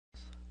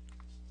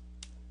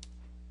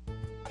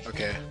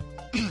Okay.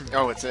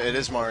 Oh, it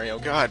is Mario.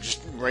 God,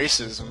 just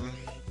racism.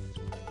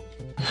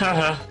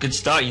 Haha, good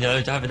start, you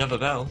know, to have another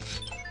bell.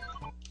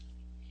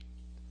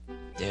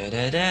 Da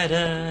da da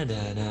da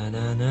da da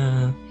da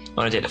da. I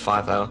want to do the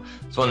 5 level.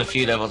 It's one of the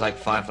few levels like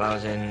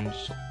 5,000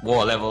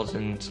 war levels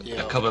and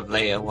a couple of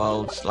later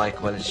worlds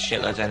like where there's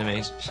shitloads of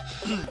enemies.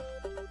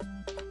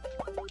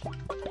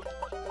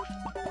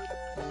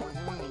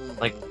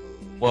 Like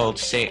World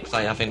 6,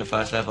 like I think the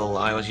first level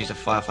I always use a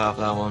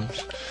 5,000 level one.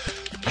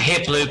 I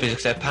hate bloopers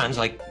because their patterns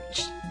like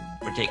just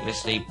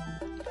ridiculously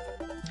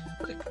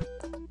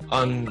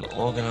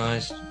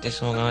unorganized,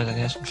 disorganized, I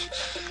guess.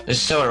 They're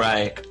so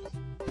erratic.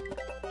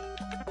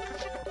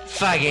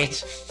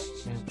 Faggot!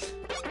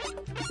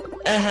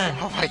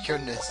 Oh my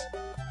goodness.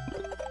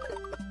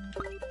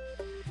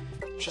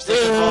 Just like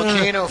the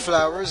volcano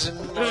flowers in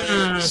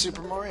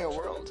Super Mario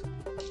World.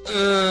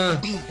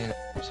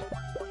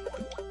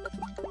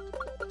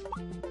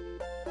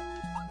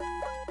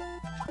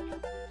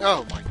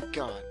 Oh my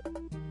god.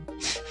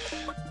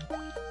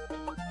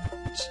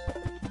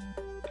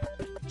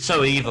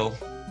 So evil.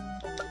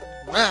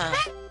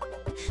 Ah.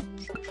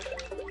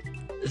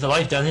 There's a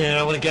life down here and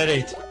I want to get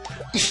it.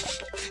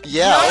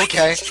 Yeah, no,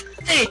 okay.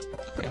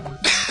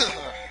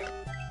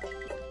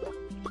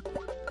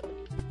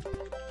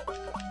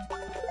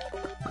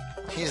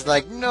 He's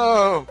like,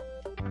 no!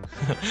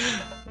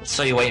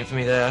 So you're waiting for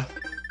me there.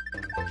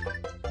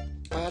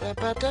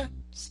 Ba-da-ba-da.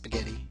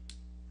 Spaghetti.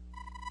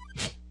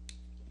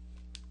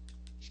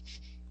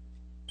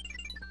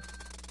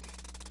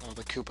 All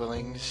the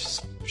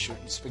Koopalings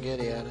shooting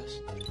spaghetti at us.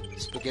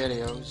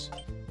 SpaghettiOs.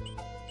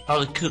 All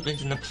the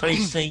Koopalings in the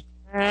place say,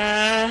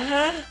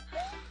 No.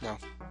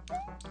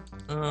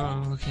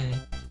 Oh, okay.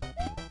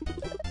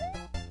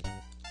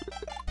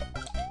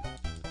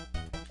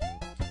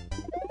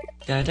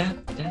 Da da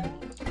da.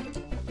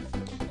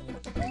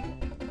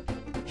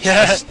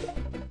 Yes.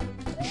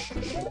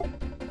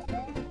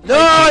 No,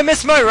 I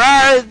missed my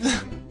ride.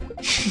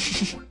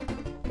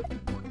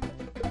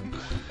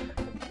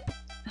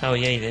 Hell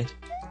yeah, you did.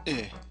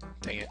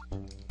 Dang it.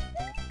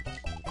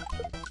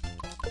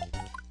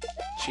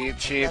 Cheap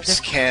cheeps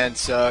can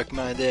suck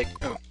my dick.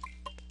 Oh.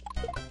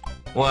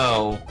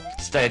 Whoa,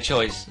 it's their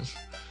choice.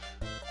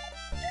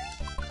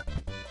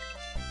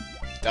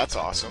 That's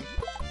awesome.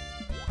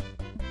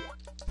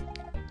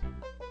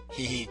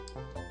 Hee.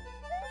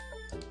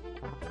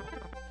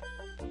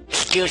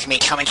 Excuse me,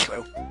 coming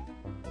through.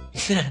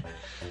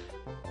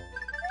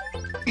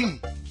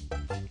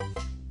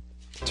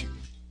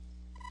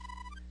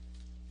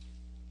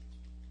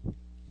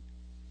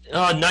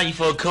 Oh,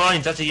 94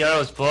 coins, that's the year I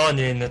was born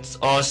in, that's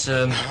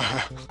awesome.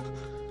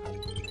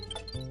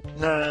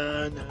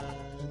 No.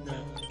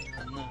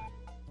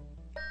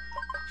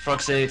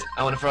 Frog suit,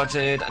 I want a frog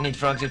suit, I need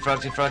frog suit,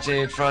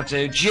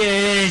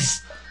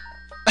 jizz!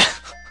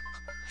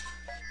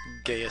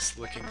 Gayest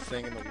looking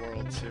thing in the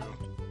world, too.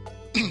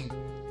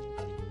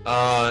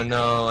 Oh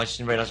no, I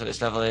didn't realize what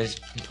this level is.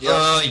 Yep.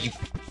 Oh, you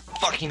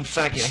fucking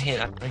faggot, I hate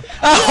that thing.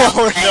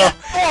 Oh no!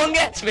 Oh,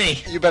 gets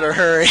me! You better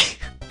hurry.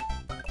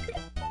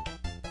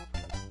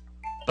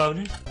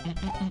 Bonus?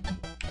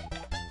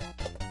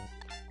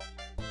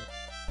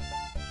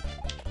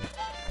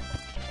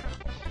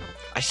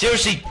 I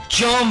seriously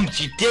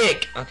jumped, you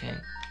dick! Okay.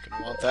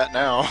 Gonna want that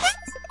now.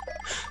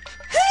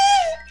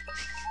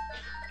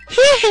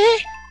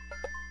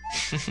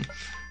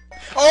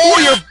 Oh,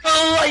 you're...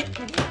 Oh, I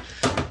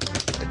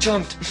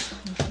jumped.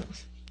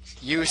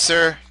 You,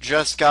 sir,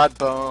 just got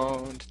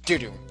boned.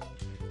 Doo-doo.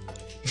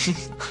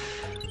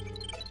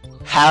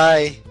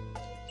 Hi.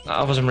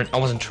 I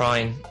wasn't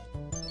trying.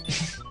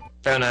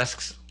 Brown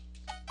asks.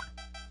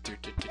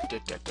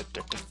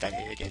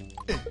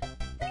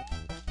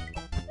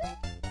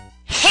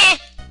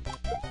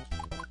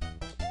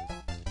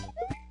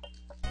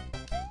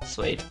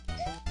 Sweet.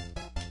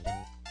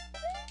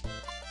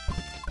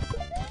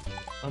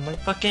 Oh my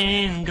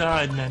fucking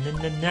god, na na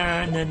na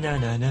na na na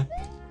na na.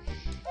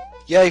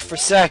 Yay for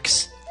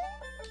sex.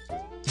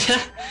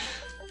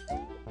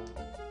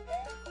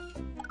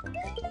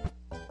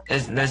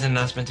 There's an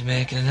announcement to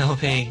make in an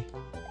LP.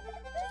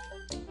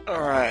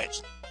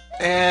 Alright.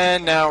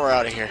 And now we're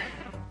out of here.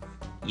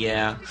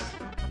 Yeah.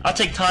 I'll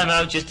take time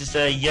out just to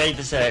say yay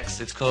for sex,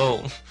 it's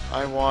cool.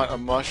 I want a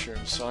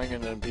mushroom, so I'm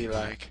gonna be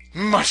like,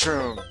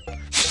 mushroom!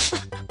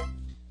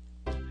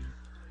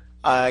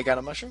 I got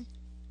a mushroom?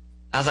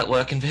 How's that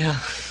working, Bill?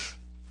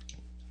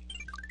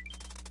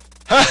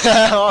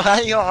 Oh,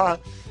 hang on!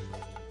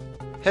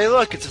 Hey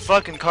look, it's a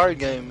fucking card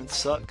game, it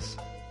sucks.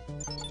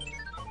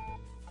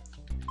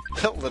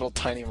 Little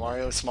tiny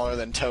Mario, smaller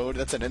than Toad,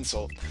 that's an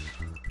insult.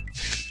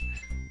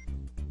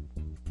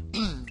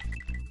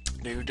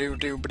 Can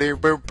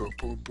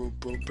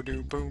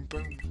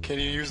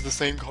you use the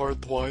same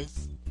card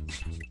twice?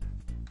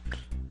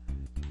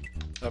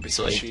 That'd be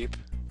so cheap.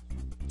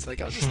 It's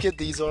like, I'll just get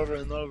these over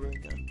and over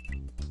again.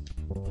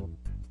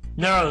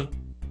 No!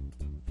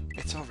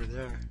 It's over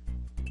there.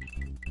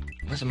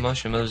 Where's a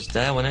mushroom? It was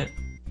there, wasn't it?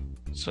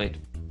 Sweet.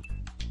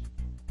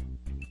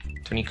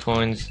 20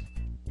 coins.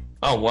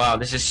 Oh wow,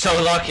 this is so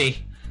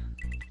lucky!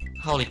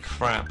 Holy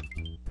crap.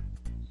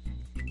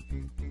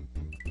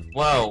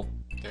 Whoa.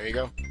 There you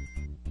go.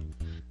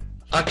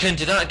 I couldn't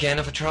do that again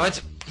if I tried.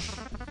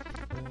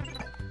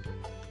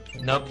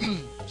 Nope.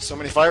 So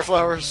many fire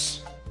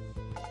flowers.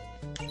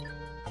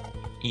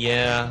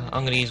 Yeah,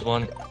 I'm gonna use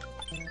one.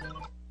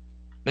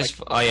 This,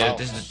 Like, oh yeah, wow.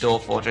 this is the door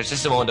fortress. This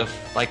is the one with the,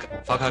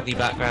 like, fuck ugly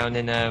background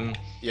in,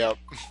 Yep.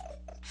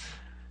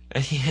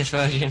 NES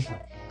version.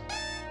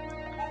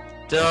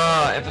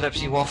 Duh,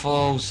 epilepsy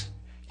waffles.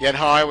 Yeah, and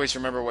how I always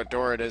remember what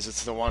door it is.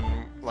 It's the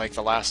one, like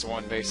the last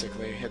one,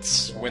 basically.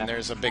 It's when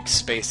there's a big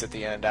space at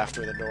the end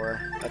after the door.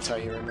 That's how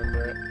you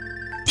remember it.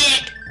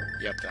 Dick!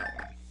 Yep, that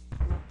one.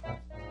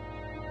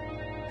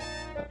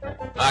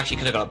 I actually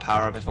could have got a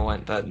power up if I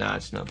went, but nah,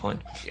 it's no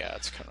point. Yeah,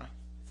 it's kind of.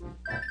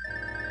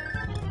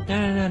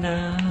 Na, na,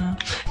 na.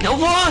 No,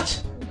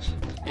 what?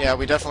 Yeah,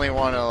 we definitely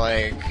want to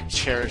like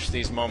cherish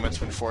these moments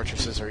when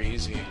fortresses are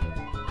easy,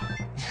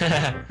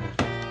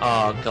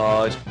 Oh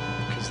god.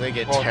 because they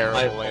get Well,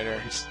 terrible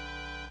later.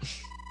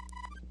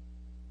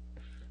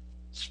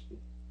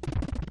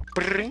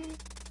 Bring.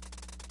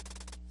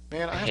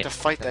 Man, I have hate to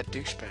fight that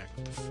douchebag.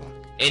 What the fuck?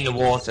 In the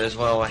water as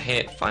well. I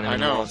hate finding I him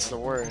in the know, water. it's the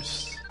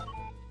worst.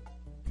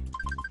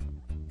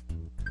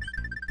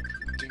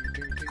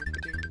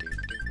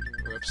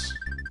 Whoops.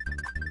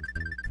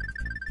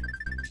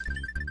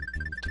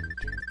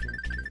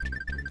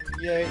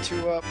 Yay,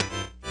 2 up.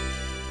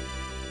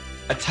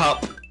 A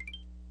top.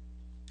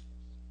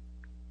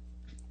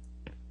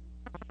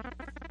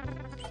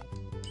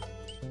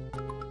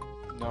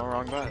 No,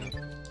 wrong button.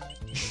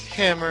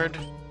 Hammered.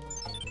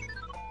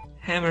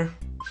 Hammer.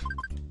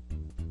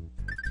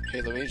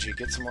 Hey Luigi,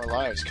 get some more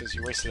lives, because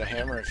you wasted a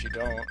hammer if you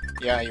don't.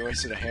 Yeah, you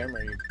wasted a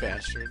hammer, you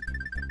bastard.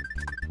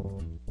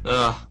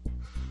 Ugh.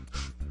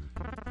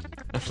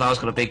 The flower's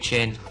got a big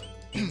chin.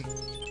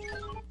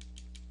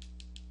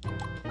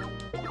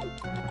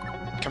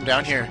 Come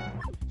down here.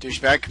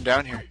 Douchebag, come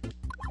down here.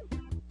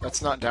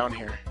 That's not down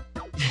here.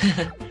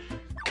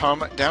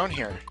 Come down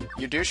here.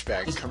 You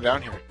douchebag, come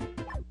down here.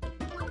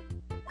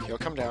 He'll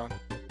come down.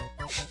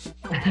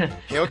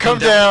 He'll come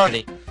down!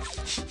 Ready.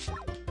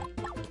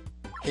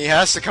 He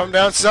has to come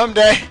down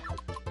someday!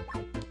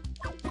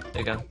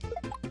 There you go.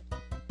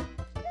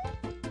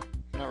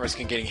 I'm not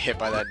risking getting hit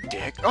by that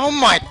dick. Oh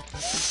my!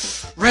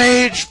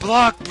 Rage!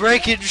 Block!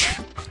 Breakage!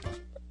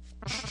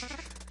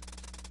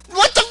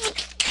 What the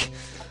f-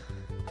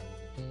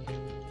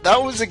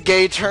 That was a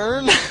gay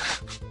turn!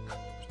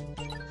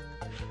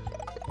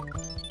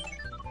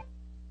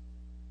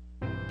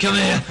 Come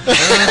here!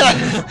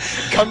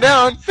 Come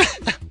down!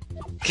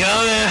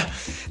 Come here!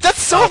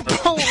 That's so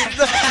bull.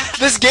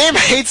 This game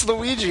hates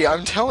Luigi,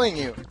 I'm telling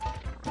you.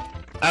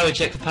 I would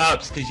check the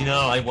power-ups because you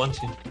know I want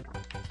to.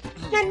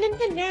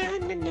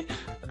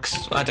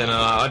 'Cause, I don't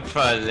know. I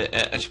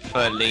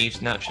prefer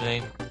leaves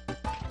naturally.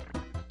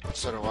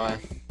 So do I.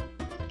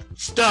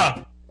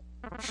 Stop!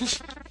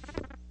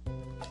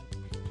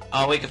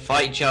 Oh, we could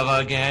fight each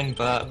other again,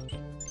 but I'm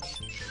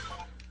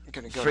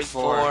gonna go 3, to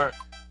 4.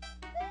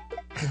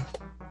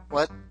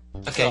 What?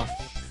 Okay, Oh,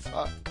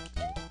 fuck.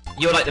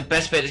 you're like the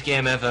best bit of this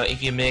game ever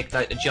if you make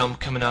like the jump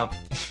coming up,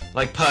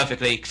 like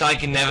perfectly, because I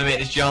can never make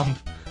this jump.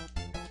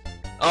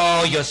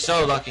 Oh, you're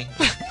so lucky.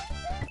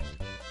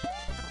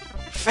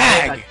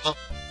 Fag!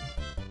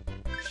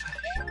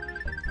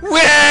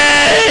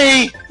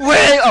 Way!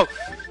 Way! Oh!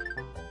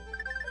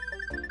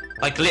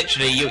 Like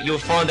literally, you're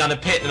falling down a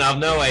pit and out of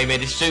nowhere you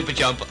made this super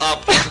jump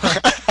up.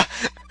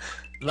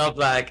 Love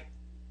lag.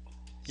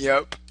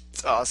 Yep.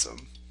 It's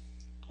awesome.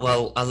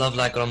 Well, I love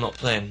lag when I'm not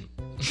playing.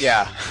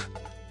 Yeah.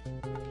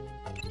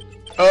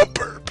 A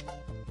burp.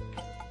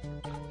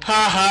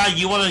 Haha,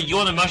 you want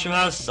a mushroom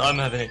house? I'm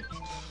having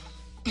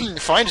it.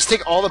 Fine, just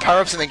take all the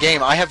power-ups in the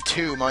game. I have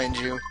 2, mind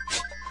you.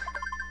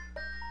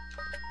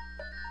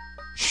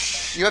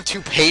 You have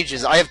 2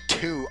 pages. I have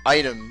 2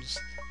 items.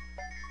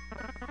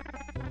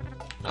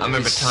 I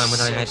remember a time when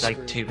I So had like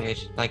screwed.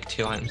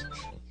 2 items.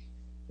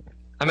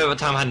 I remember a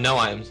time I had no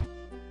items.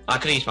 I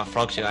could use my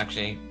frog suit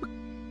actually.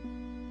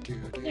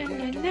 Dick!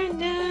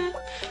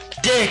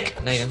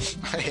 There you go.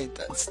 I hate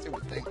that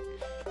stupid thing.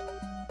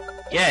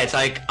 Yeah, it's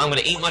like I'm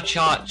gonna eat my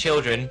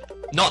children,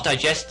 not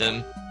digest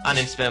them, and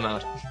then spit them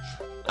out,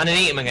 and then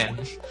eat them again.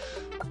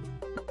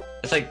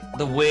 It's like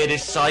the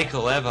weirdest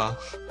cycle ever.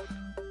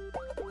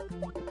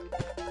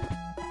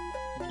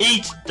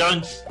 Eat,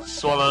 don't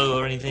swallow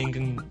or anything,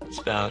 and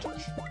spit out.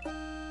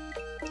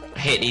 I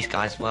hate these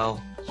guys.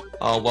 Well,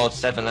 oh, world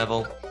 7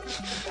 level.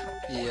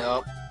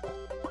 Yep.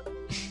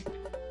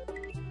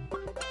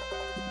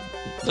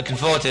 Looking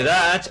forward to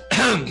that.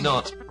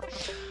 Not.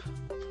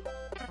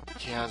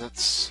 Yeah, that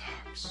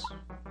sucks.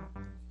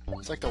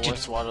 It's like the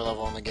worst water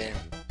level in the game.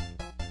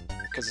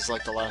 Because it's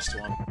like the last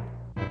one.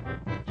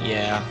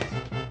 Yeah.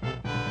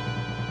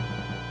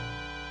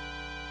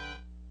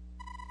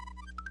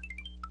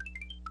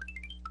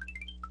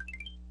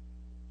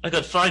 I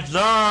got 5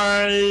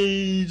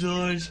 lives.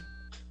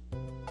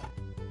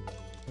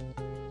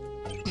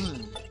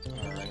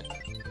 Alright.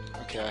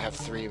 Okay, I have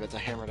 3, but the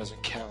hammer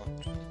doesn't count.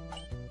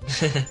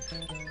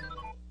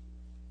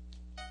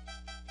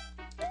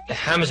 The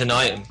hammer's an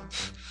item.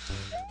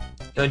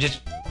 Don't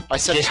just. I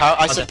said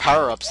just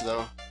power-ups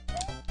though.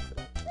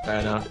 Fair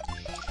enough.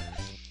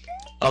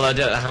 Although I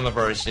do the hammer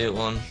bro suit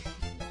one.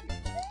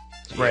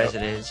 As rare as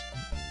it is.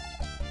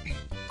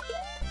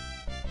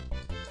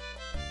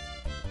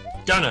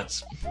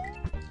 Donuts.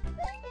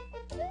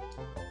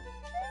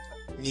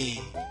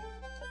 Me.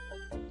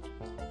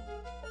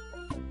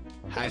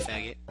 Hi,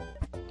 faggot.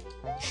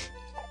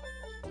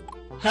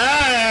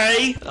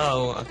 Hey!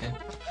 Oh, okay.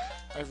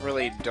 I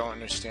really don't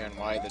understand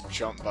why the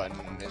jump button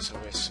is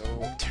always so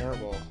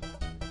terrible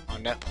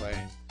on netplay.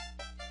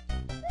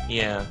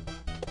 Yeah.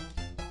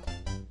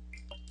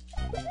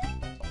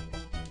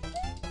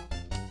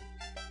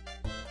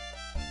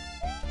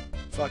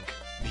 Fuck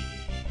me.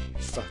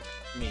 Fuck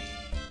me.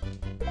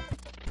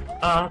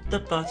 Up the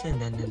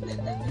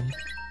button.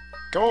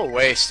 Go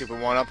away, stupid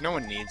one-up. No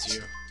one needs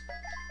you.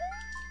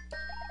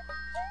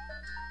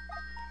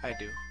 I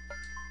do.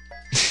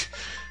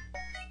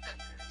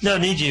 No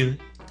need you.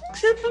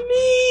 Except for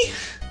me!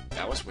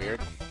 That was weird.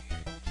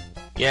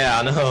 Yeah,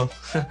 I know.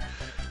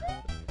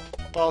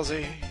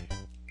 Ballsy.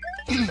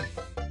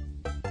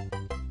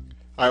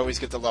 I always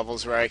get the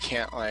levels where I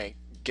can't, like,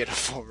 get a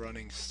full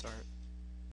running start.